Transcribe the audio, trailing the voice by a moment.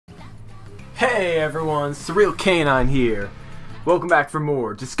Hey everyone, surrealcanine here. Welcome back for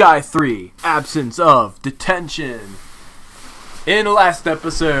more Disgaea 3, Absence of Detention. In the last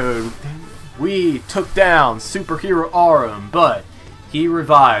episode, we took down superhero Arum, but he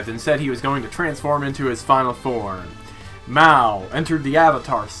revived and said he was going to transform into his final form. Mao entered the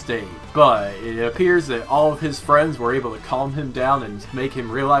avatar state, but it appears that all of his friends were able to calm him down and make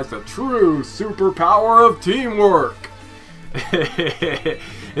him realize the true superpower of teamwork.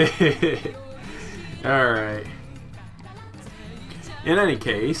 Alright. In any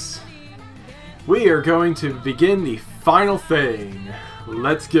case, we are going to begin the final thing.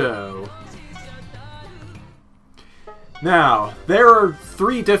 Let's go. Now, there are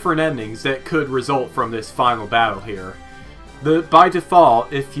 3 different endings that could result from this final battle here. By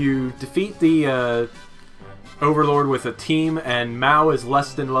default, if you defeat the Overlord with a team and Mao is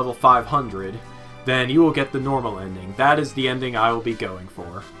less than level 500, then you will get the normal ending. That is the ending I will be going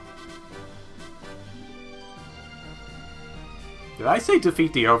for. Did I say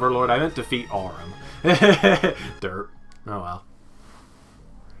defeat the Overlord? I meant defeat Arum. Dirt. Oh well.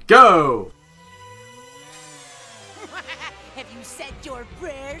 Go! Have you said your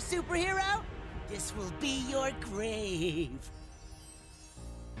prayer, superhero? This will be your grave.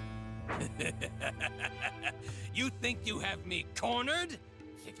 You think you have me cornered?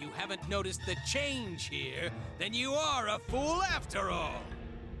 If you haven't noticed the change here, then you are a fool after all.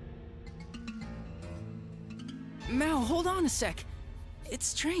 Mao, hold on a sec. It's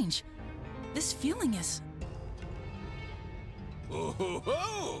strange. This feeling is...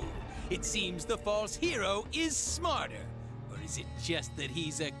 Oh, it seems the false hero is smarter. Or is it just that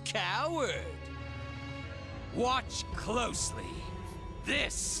he's a coward? Watch closely.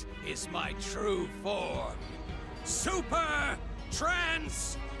 This is my true form. Super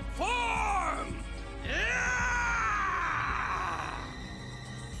Transform!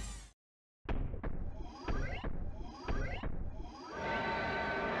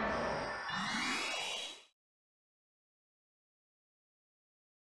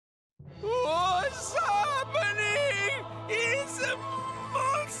 What's happening? He's a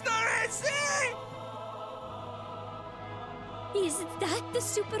monster, is he? Is that the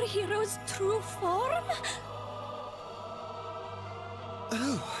superhero's true form?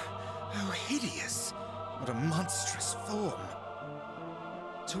 Oh, how hideous. What a monstrous form.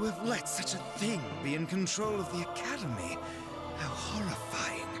 To have let such a thing be in control of the Academy. How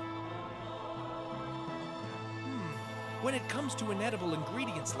horrifying. When it comes to inedible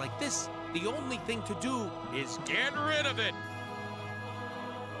ingredients like this, the only thing to do is get rid of it.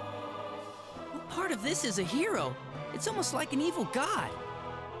 What part of this is a hero? It's almost like an evil god.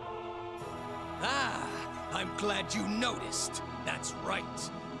 Ah, I'm glad you noticed. That's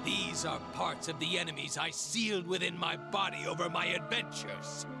right. These are parts of the enemies I sealed within my body over my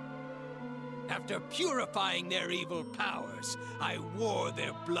adventures. After purifying their evil powers, I wore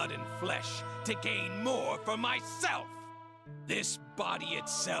their blood and flesh to gain more for myself. This body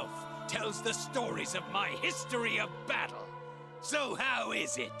itself tells the stories of my history of battle. So how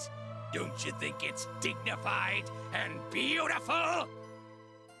is it? Don't you think it's dignified and beautiful?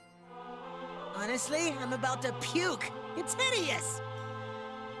 Honestly, I'm about to puke. It's hideous.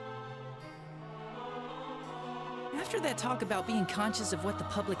 After that talk about being conscious of what the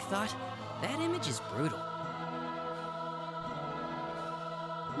public thought, that image is brutal.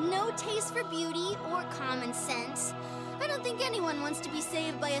 No taste for beauty or common sense. I don't think anyone wants to be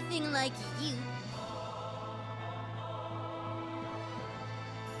saved by a thing like you.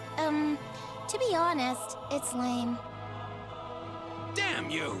 To be honest, it's lame. Damn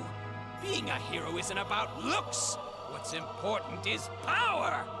you! Being a hero isn't about looks. What's important is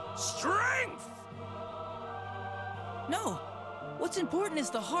power, strength. No! What's important is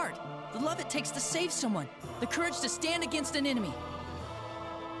the heart, the love it takes to save someone, the courage to stand against an enemy.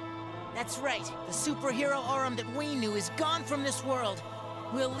 That's right. The superhero Arum that we knew is gone from this world.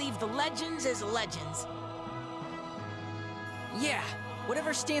 We'll leave the legends as legends. Yeah,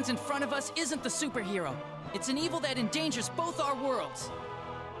 whatever stands in front of us isn't the superhero. It's an evil that endangers both our worlds.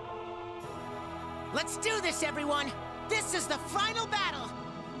 Let's do this, everyone! This is the final battle!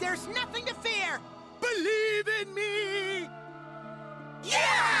 There's nothing to fear! Believe in me!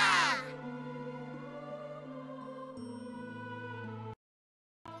 Yeah!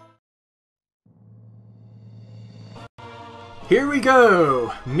 Here we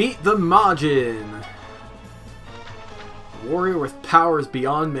go! Meet the Majin! Warrior with powers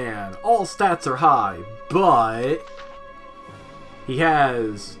beyond man. All stats are high, but he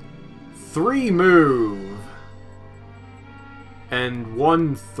has 3 move and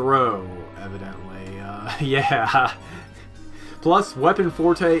 1 throw, evidently. Yeah. Plus, weapon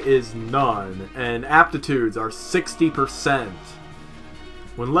forte is none, and aptitudes are 60%.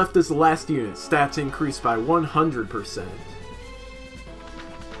 When left as the last unit, stats increase by 100%.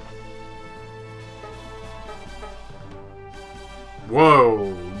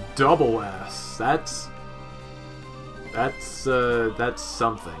 Whoa, double S. That's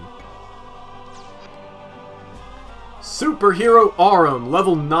something. Superhero Arum,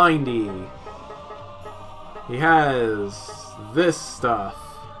 level 90. He has this stuff.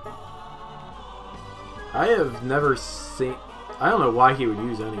 I have never seen... I don't know why he would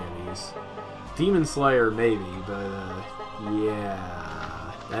use any of these. Demon Slayer, maybe, but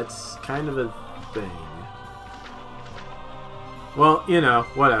yeah, that's kind of a thing. Well, you know,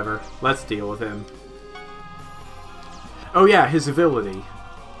 whatever. Let's deal with him. Oh yeah, his ability.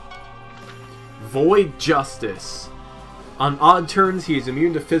 Void Justice. On odd turns, he is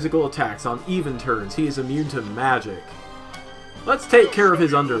immune to physical attacks. On even turns, he is immune to magic. Let's take care of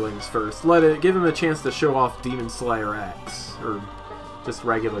his underlings first. Give him a chance to show off Demon Slayer X. Or just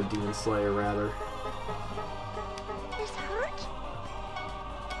regular Demon Slayer, rather. This hurt?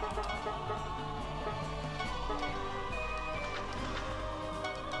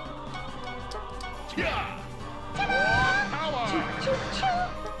 Yeah.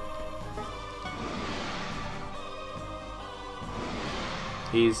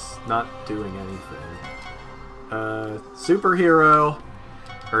 He's not doing anything. Superhero,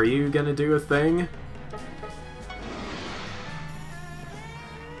 are you gonna do a thing?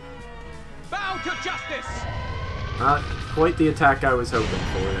 Bow to justice. Not quite the attack I was hoping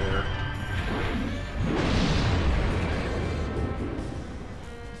for there.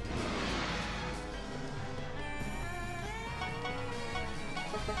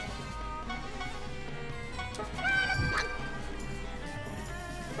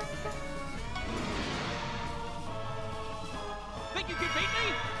 Think you can beat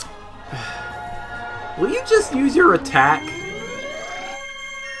me? Will you just use your attack?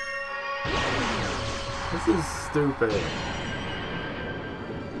 This is stupid.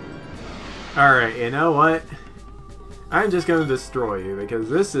 Alright, you know what? I'm just gonna destroy you because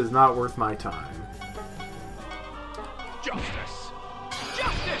this is not worth my time. Justice.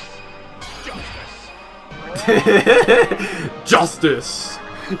 Justice. Justice. Justice!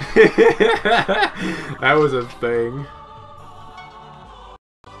 That was a thing.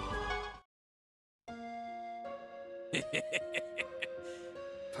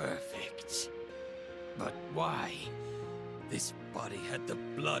 Perfect. But why? This body had the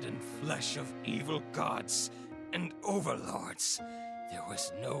blood and flesh of evil gods and overlords. There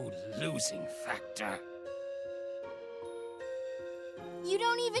was no losing factor. You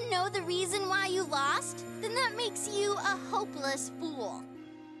don't even know the reason why you lost? Then that makes you a hopeless fool.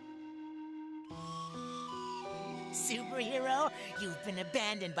 Superhero, you've been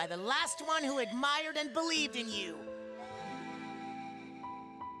abandoned by the last one who admired and believed in you.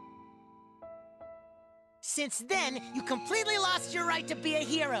 Since then, you completely lost your right to be a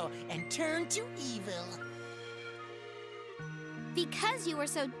hero and turned to evil. Because you were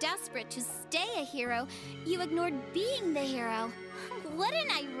so desperate to stay a hero, you ignored being the hero. What an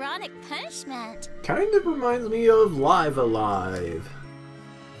ironic punishment. Kind of reminds me of Live Alive.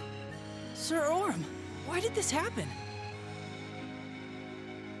 Sir Orm, why did this happen?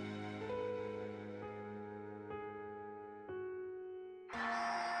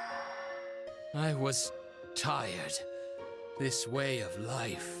 I was tired. This way of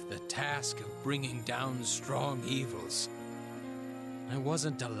life, the task of bringing down strong evils. I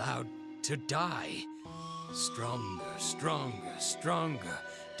wasn't allowed to die. Stronger, stronger, stronger,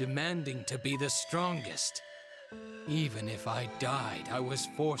 demanding to be the strongest. Even if I died, I was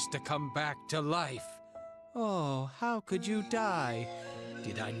forced to come back to life. Oh, how could you die?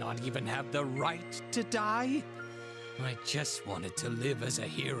 Did I not even have the right to die? I just wanted to live as a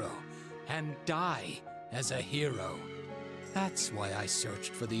hero and die as a hero. That's why I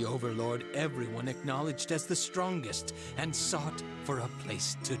searched for the Overlord everyone acknowledged as the strongest and sought for a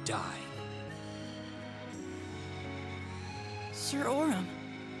place to die. Sir Orm.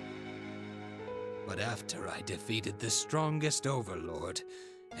 But after I defeated the strongest Overlord,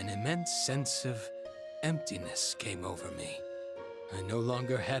 an immense sense of emptiness came over me. I no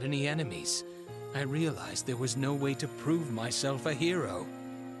longer had any enemies. I realized there was no way to prove myself a hero.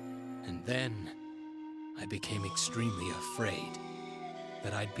 And then I became extremely afraid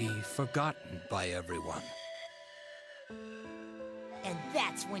that I'd be forgotten by everyone. And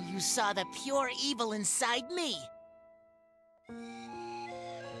that's when you saw the pure evil inside me.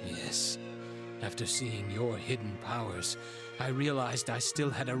 Yes. After seeing your hidden powers, I realized I still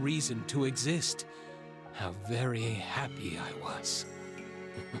had a reason to exist. how very happy I was.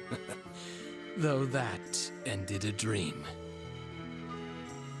 Though that ended a dream.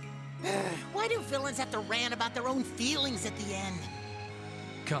 Why do villains have to rant about their own feelings at the end?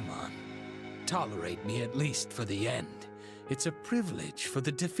 Come on. Tolerate me at least for the end. It's a privilege for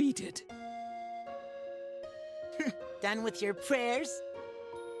the defeated. Done with your prayers?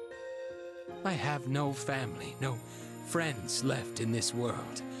 I have no family, no friends left in this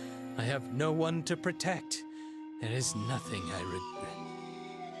world. I have no one to protect. There is nothing I regret.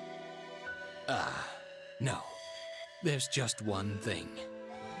 No. There's just one thing.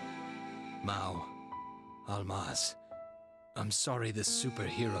 Mao, Almaz, I'm sorry the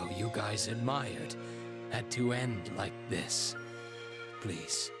superhero you guys admired had to end like this.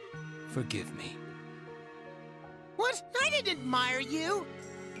 Please, forgive me. What? I didn't admire you!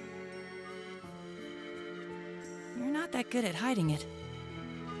 You're not that good at hiding it.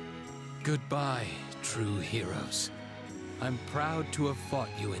 Goodbye, true heroes. I'm proud to have fought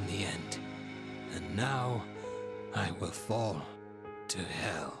you in the end. And now, I will fall to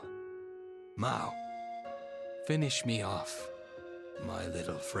hell. Mao, finish me off, my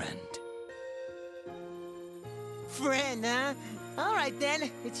little friend. Friend, huh? All right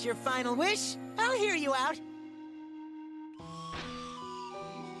then, it's your final wish. I'll hear you out.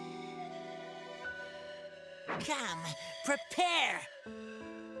 Come, prepare!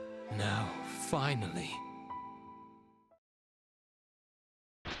 Now, finally.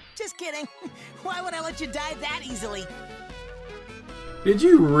 Just kidding. Why would I let you die that easily? Did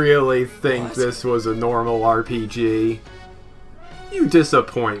you really think What? this was a normal RPG? You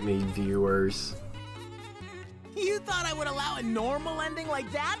disappoint me, viewers. You thought I would allow a normal ending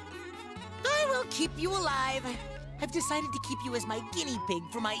like that? I will keep you alive. I've decided to keep you as my guinea pig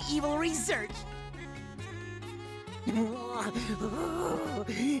for my evil research.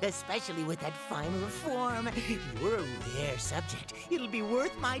 Especially with that final form. You're a rare subject. It'll be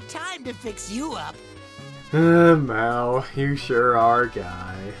worth my time to fix you up. Mao, you sure are,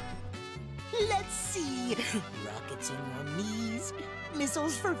 guy. Let's see. Rockets in your knees,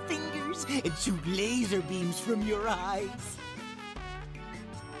 missiles for fingers, and shoot laser beams from your eyes.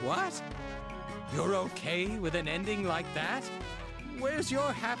 What? You're okay with an ending like that? Where's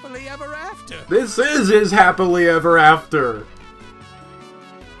your happily ever after? This is his happily ever after.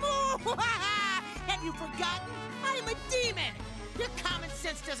 Have you forgotten? I'm a demon. Your common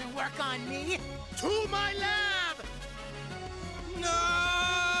sense doesn't work on me. To my lab!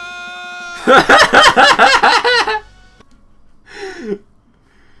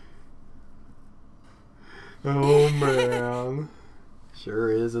 Oh man.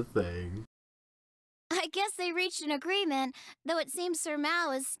 Sure is a thing. I guess they reached an agreement, though it seems Sir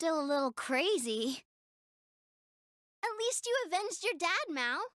Mao is still a little crazy. At least you avenged your dad,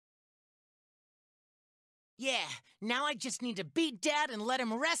 Mao. Yeah, now I just need to beat Dad and let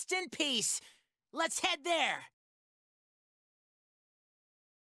him rest in peace. Let's head there.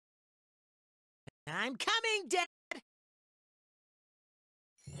 I'm coming, Dad.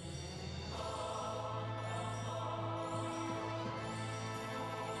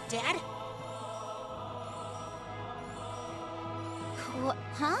 Dad?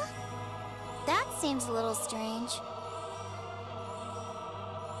 Huh? That seems a little strange.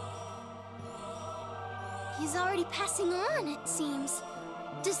 He's already passing on, it seems.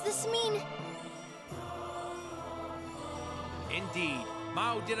 Does this mean... Indeed,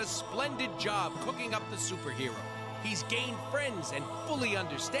 Mao did a splendid job cooking up the superhero. He's gained friends and fully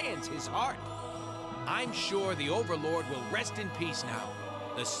understands his heart. I'm sure the Overlord will rest in peace now.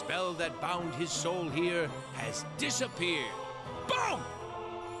 The spell that bound his soul here has disappeared. Boom!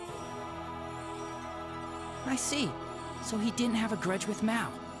 I see. So he didn't have a grudge with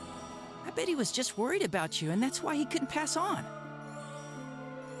Mao. I bet he was just worried about you, and that's why he couldn't pass on.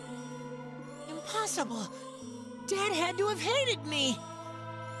 Impossible. Dad had to have hated me.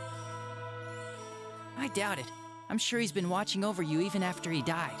 I doubt it. I'm sure he's been watching over you even after he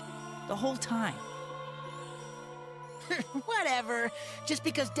died. The whole time. Whatever. Just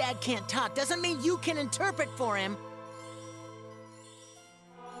because Dad can't talk doesn't mean you can interpret for him.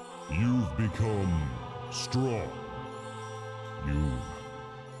 You've become strong. You've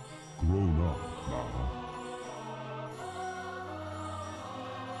grown up now.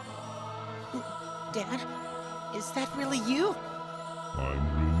 Dad, is that really you? I'm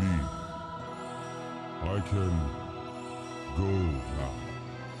relieved. I can go now.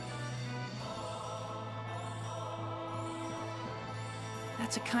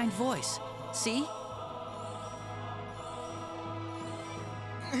 That's a kind voice. See?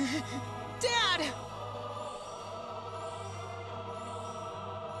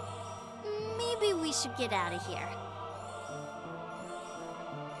 Maybe we we should get out of here.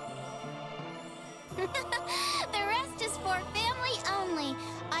 The rest is for family only.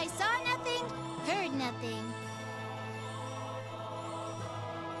 I saw nothing, heard nothing.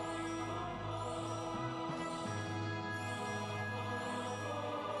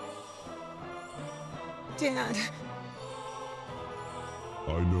 Dad.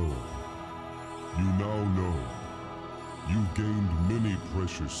 I know. You now know. You gained many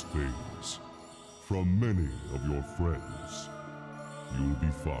precious things from many of your friends. You'll be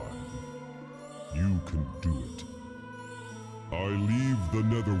fine. You can do it. I leave the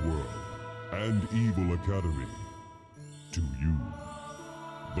Netherworld and Evil Academy to you.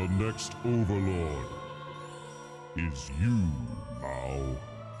 The next Overlord is you, Mao.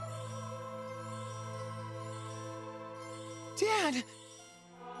 Dad!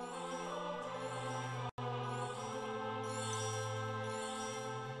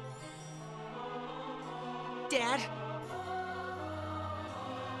 Dad?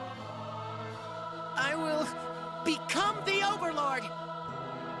 I will become the Overlord!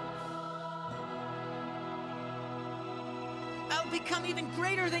 I'll become even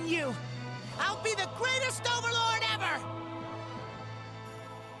greater than you! I'll be the greatest Overlord ever!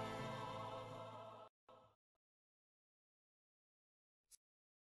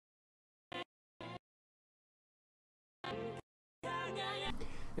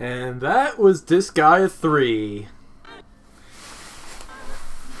 And that was Disgaea 3.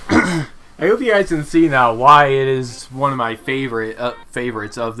 I hope you guys can see now why it is one of my favorites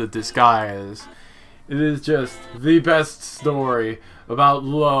of the Disgaeas. It is just the best story about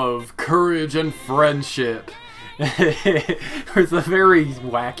love, courage, and friendship. With a very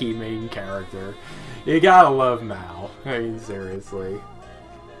wacky main character. You gotta love Mao. I mean, seriously.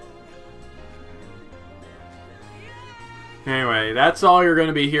 Anyway, that's all you're going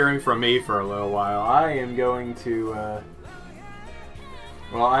to be hearing from me for a little while. I am going to,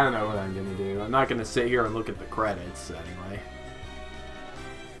 well, I don't know what I'm going to do. I'm not going to sit here and look at the credits, anyway.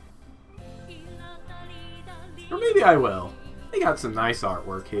 Or maybe I will. They got some nice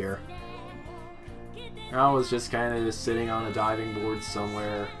artwork here. I was just kind of just sitting on a diving board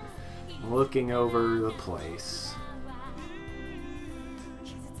somewhere, looking over the place.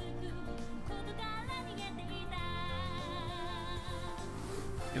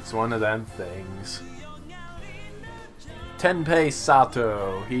 It's one of them things. Tenpei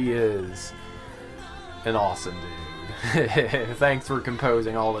Sato, he is an awesome dude. Thanks for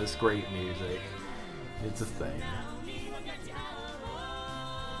composing all this great music. It's a thing.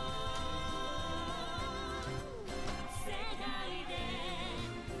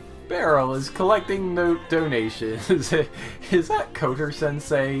 Beryl is collecting donations. Is that Koter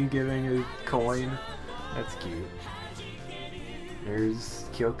Sensei giving a coin? That's cute. There's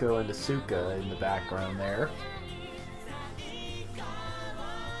Kyoko and Asuka in the background there.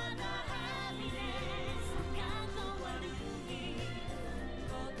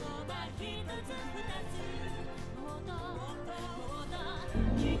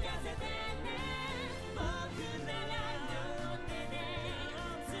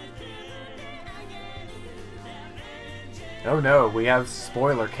 Oh no, we have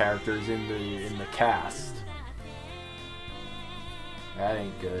spoiler characters in the cast. That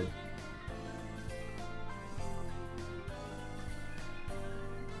ain't good.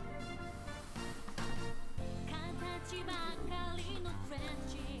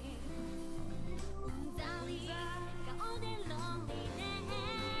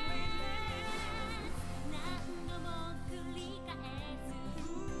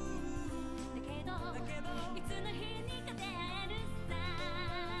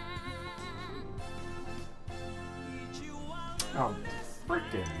 Oh,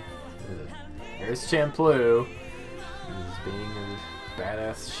 frickin'. There's Champloo. He's being a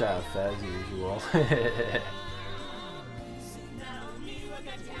badass chef, as usual.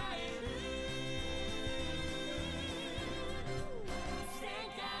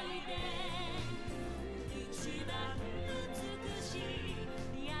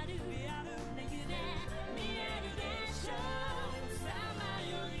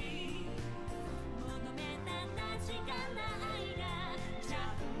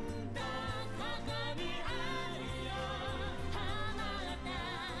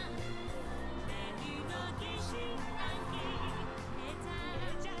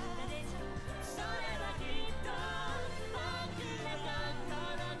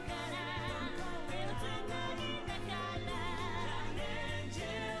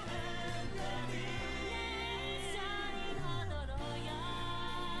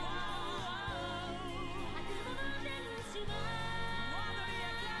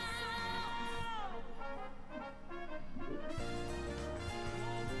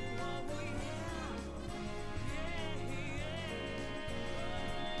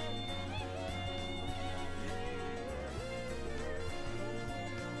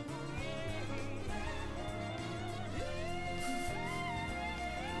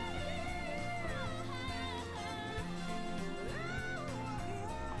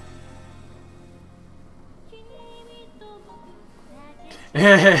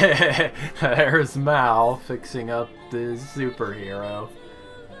 There's Mal fixing up the superhero.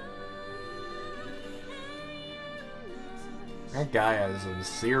 That guy has some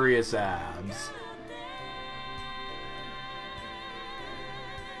serious abs.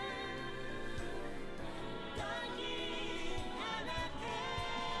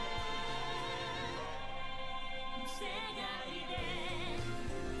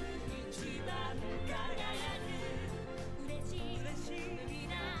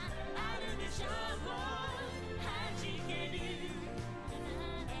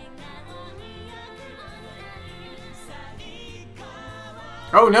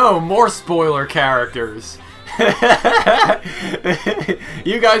 Oh no, more spoiler characters.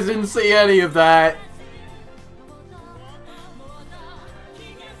 You guys didn't see any of that.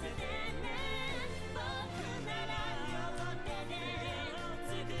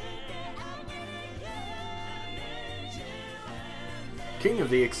 King of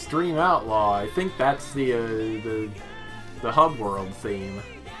the Extreme Outlaw. I think that's the Hub World theme.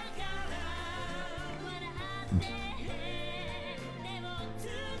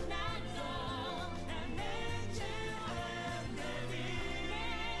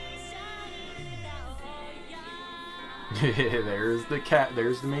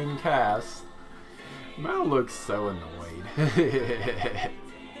 There's the main cast. Mal looks so annoyed.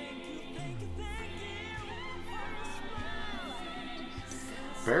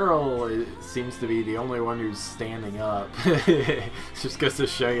 Beryl seems to be the only one who's standing up. Just goes to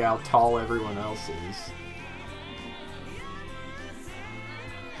show you how tall everyone else is.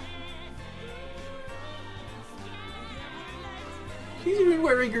 She's even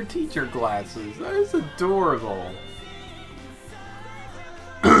wearing her teacher glasses. That is adorable.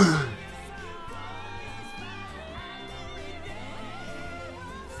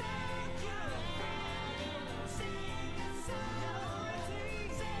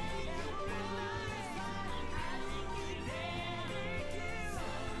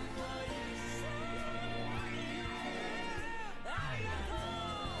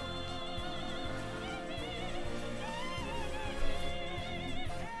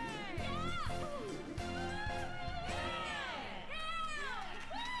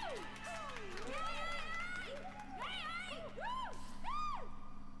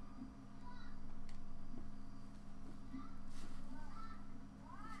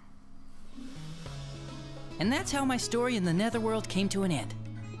 And that's how my story in the Netherworld came to an end.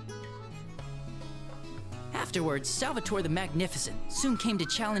 Afterwards, Salvatore the Magnificent soon came to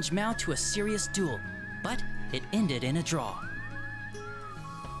challenge Mao to a serious duel, but it ended in a draw.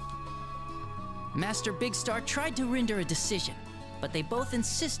 Master Big Star tried to render a decision, but they both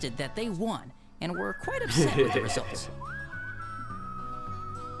insisted that they won and were quite upset with the results.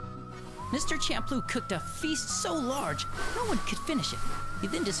 Mr. Champloo cooked a feast so large, no one could finish it. He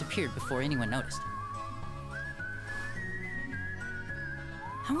then disappeared before anyone noticed.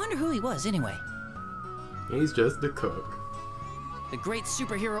 I wonder who he was, anyway. He's just a cook. The great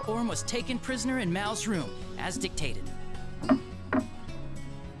superhero Orm was taken prisoner in Mao's room, as dictated.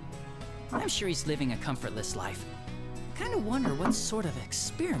 I'm sure he's living a comfortless life. Kinda wonder what sort of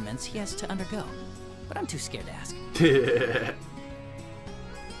experiments he has to undergo, but I'm too scared to ask.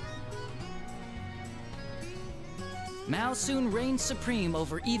 Mao soon reigned supreme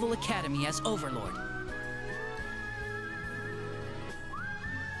over Evil Academy as Overlord.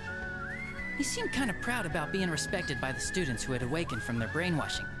 He seemed kind of proud about being respected by the students who had awakened from their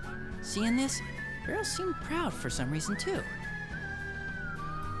brainwashing. Seeing this, Beryl seemed proud for some reason too.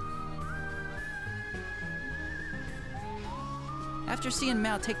 After seeing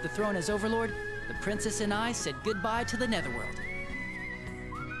Mao take the throne as Overlord, the princess and I said goodbye to the Netherworld.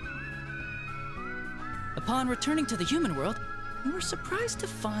 Upon returning to the human world, we were surprised to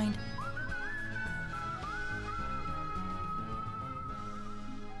find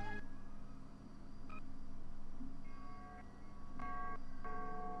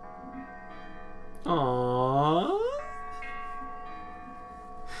Aww.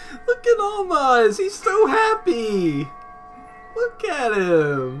 Look at Almaz, he's so happy. Look at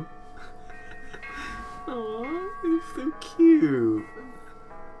him. Aww, he's so cute.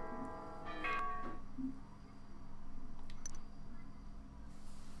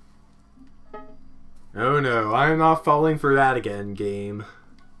 Oh no, I am not falling for that again, game.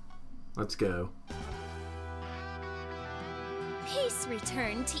 Let's go. Peace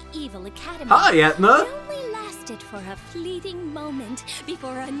returned to Evil Academy. Hi, Etna! It only lasted for a fleeting moment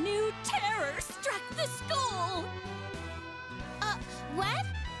before a new terror struck the school. What?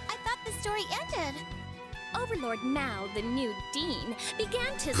 I thought the story ended. Overlord Mao, the new dean,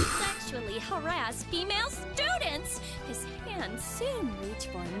 began to sexually harass female students. His hand soon reached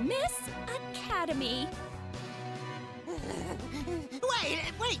for Miss Academy.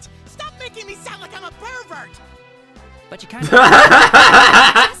 Wait! Stop making me sound like I'm a pervert! But you kind of...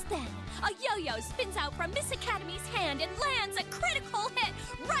 Just then, a yo-yo spins out from Miss Academy's hand and lands a critical hit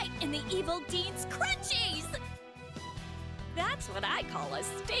right in the evil dean's crunchies. That's what I call a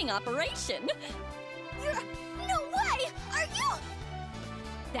sting operation. No way! Are you?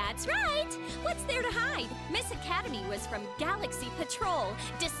 That's right! What's there to hide? Miss Academy was from Galaxy Patrol,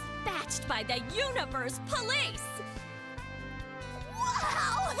 dispatched by the Universe Police!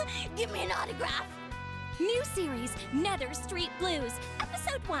 Wow! Give me an autograph! New series, Nether Street Blues,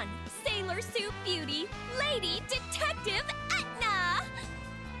 Episode 1, Sailor Suit Beauty, Lady Detective Etna!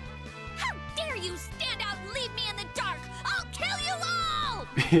 How dare you stand out and leave me in the dark! I'll kill you all!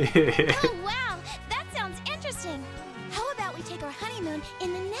 Oh, wow! That sounds interesting. How about we take our honeymoon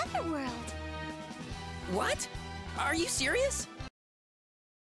in the Netherworld? What? Are you serious?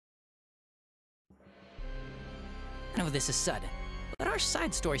 I know this is sudden, but our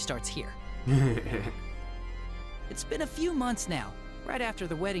side story starts here. It's been a few months now. Right after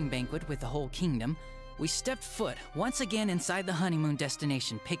the wedding banquet with the whole kingdom, we stepped foot once again inside the honeymoon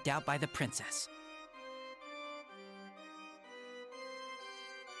destination picked out by the princess.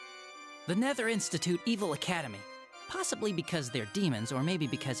 The Nether Institute Evil Academy. Possibly because they're demons, or maybe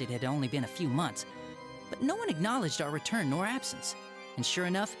because it had only been a few months. But no one acknowledged our return nor absence. And sure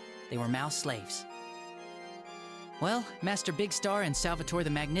enough, they were Mao's slaves. Well, Master Big Star and Salvatore the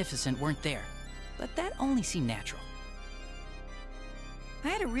Magnificent weren't there. But that only seemed natural. I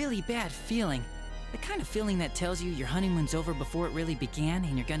had a really bad feeling. The kind of feeling that tells you your honeymoon's over before it really began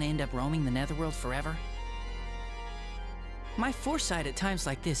and you're gonna end up roaming the Netherworld forever. My foresight at times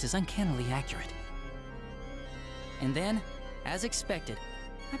like this is uncannily accurate. And then, as expected,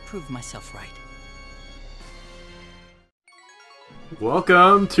 I proved myself right.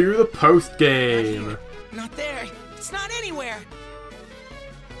 Welcome to the post-game. Not there. It's not anywhere.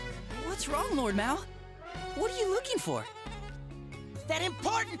 What's wrong, Lord Mao? What are you looking for? That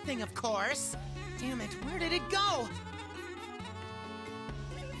important thing, of course. Damn it, where did it go? How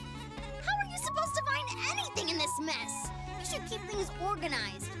are you supposed to find anything in this mess? You should keep things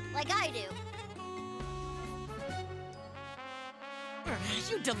organized, like I do.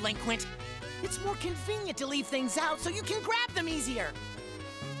 You delinquent. It's more convenient to leave things out so you can grab them easier.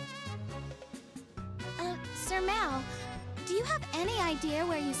 Sir Mao, do you have any idea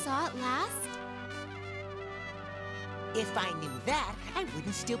where you saw it last? If I knew that, I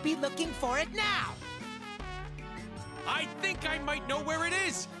wouldn't still be looking for it now. I think I might know where it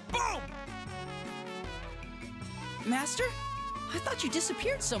is! Boom! Master? I thought you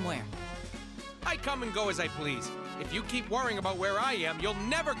disappeared somewhere. I come and go as I please. If you keep worrying about where I am, you'll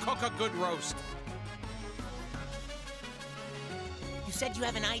never cook a good roast. You said you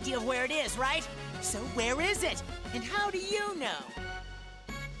have an idea of where it is, right? So where is it? And how do you know?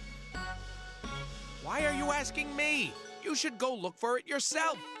 Why are you asking me? You should go look for it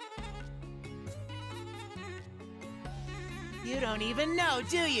yourself. You don't even know,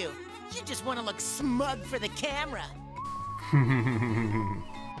 do you? You just want to look smug for the camera.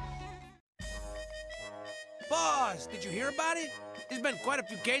 Boss, did you hear about it? There's been quite a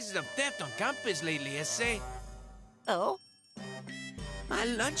few cases of theft on campus lately, I say. Oh? My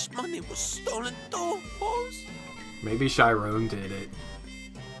lunch money was stolen too, boss. Maybe Chiron did it.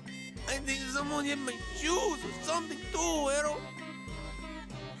 I think someone hit my shoes or something too, Hero.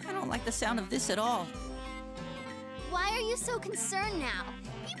 I don't like the sound of this at all. Why are you so concerned now?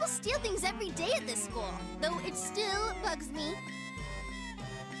 People steal things every day at this school, though it still bugs me.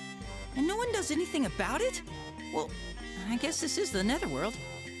 And no one does anything about it? Well, I guess this is the Netherworld.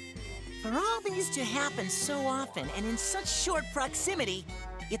 For all these to happen so often and in such short proximity,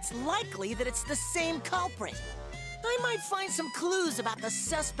 it's likely that it's the same culprit. I might find some clues about the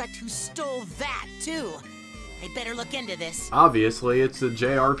suspect who stole that, too. I better look into this. Obviously, it's the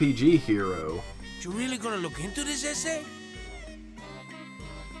JRPG hero. You really gonna look into this essay?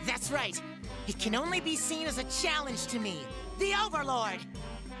 That's right. It can only be seen as a challenge to me, the Overlord.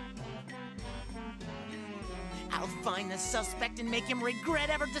 I'll find the suspect and make him regret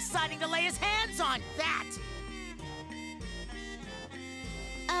ever deciding to lay his hands on that!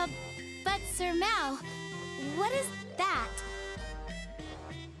 But Sir Mao, what is that?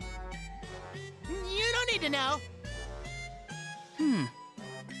 You don't need to know.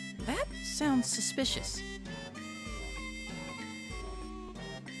 That sounds suspicious.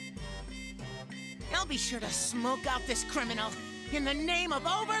 I'll be sure to smoke out this criminal. in the name of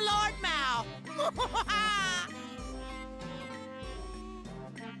Overlord Mao!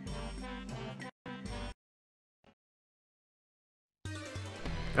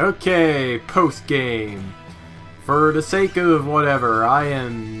 Okay, post-game. For the sake of whatever, I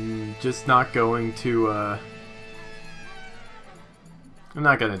am just not going to, I'm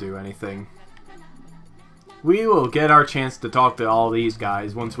not gonna do anything. We will get our chance to talk to all these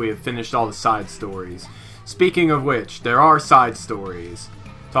guys once we have finished all the side stories. Speaking of which, there are side stories.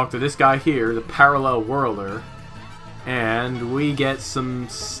 Talk to this guy here, the Parallel Whirler, and we get some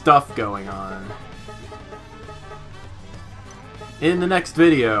stuff going on. In the next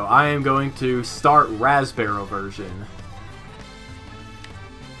video, I am going to start Raspberry version.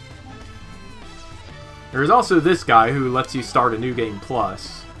 There's also this guy who lets you start a new game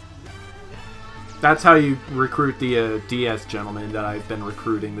plus. That's how you recruit the DS gentleman that I've been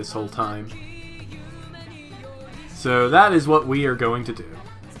recruiting this whole time. So that is what we are going to do.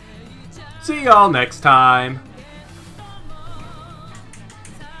 See y'all next time!